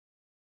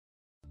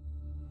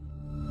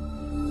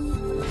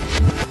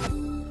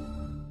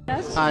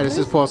Hi, this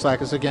is Paul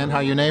Sakis again. How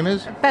your name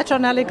is?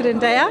 Petronely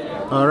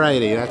Grindea.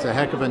 Alrighty, that's a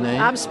heck of a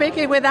name. I'm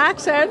speaking with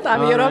accent.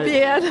 I'm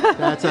European.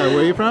 That's where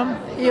are you from?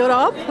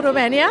 Europe,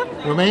 Romania.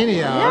 Romania,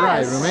 Yes. all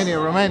right. Romania.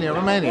 Yeah,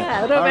 Romania,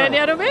 All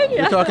right.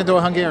 Romania. You're talking to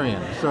a Hungarian.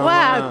 So,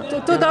 Wow,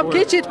 tudom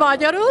kicsit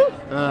magyarul?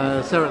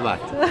 Szerelek.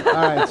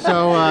 All right,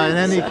 so in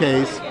any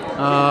case,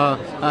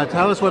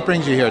 tell us what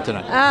brings you here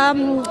tonight.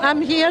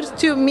 I'm here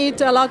to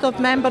meet a lot of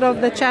members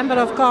of the Chamber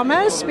of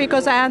Commerce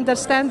because I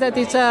understand that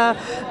it's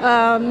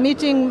a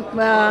meeting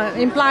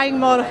implying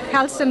more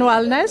health and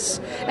wellness,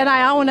 and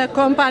I own a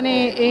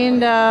company in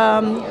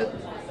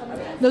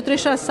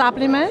nutritional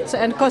supplements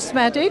and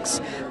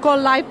cosmetics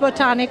called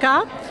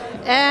LifeBotanica,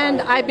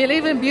 and I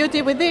believe in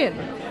beauty within.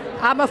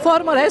 I'm a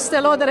former Estee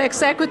Lauder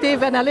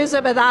executive and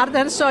Elizabeth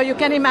Arden, so you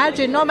can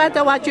imagine no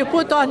matter what you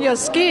put on your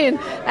skin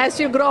as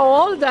you grow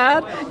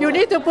older, you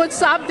need to put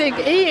something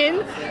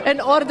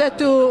in order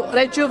to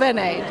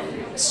rejuvenate.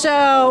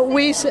 So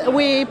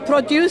we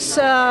produce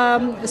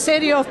a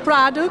series of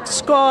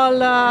products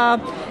called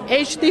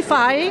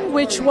age-defying,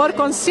 which work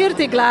on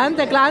Sirti gland,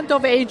 the gland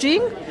of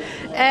aging.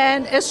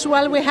 And as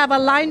well, we have a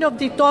line of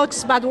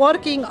detox, but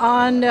working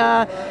on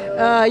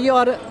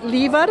your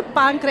liver,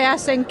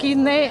 pancreas, and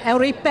kidney, and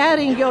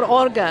repairing your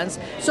organs.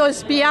 So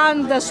it's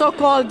beyond the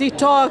so-called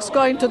detox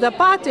going to the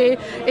party.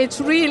 It's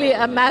really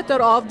a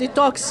matter of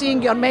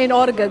detoxing your main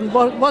organ,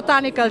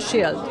 botanical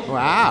shield.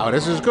 Wow,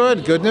 this is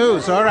good. Good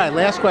news. All right,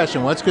 last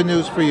question. What's good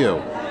news for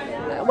you?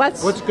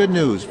 What's good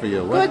news for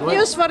you? Good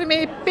news for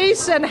me,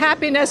 peace and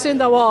happiness in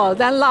the world,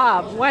 and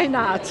love. Why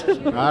not?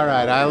 All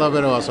right, I love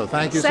it also.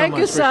 Thank you so much. Thank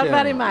you for so sharing.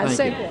 very much.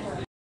 Thank you. You.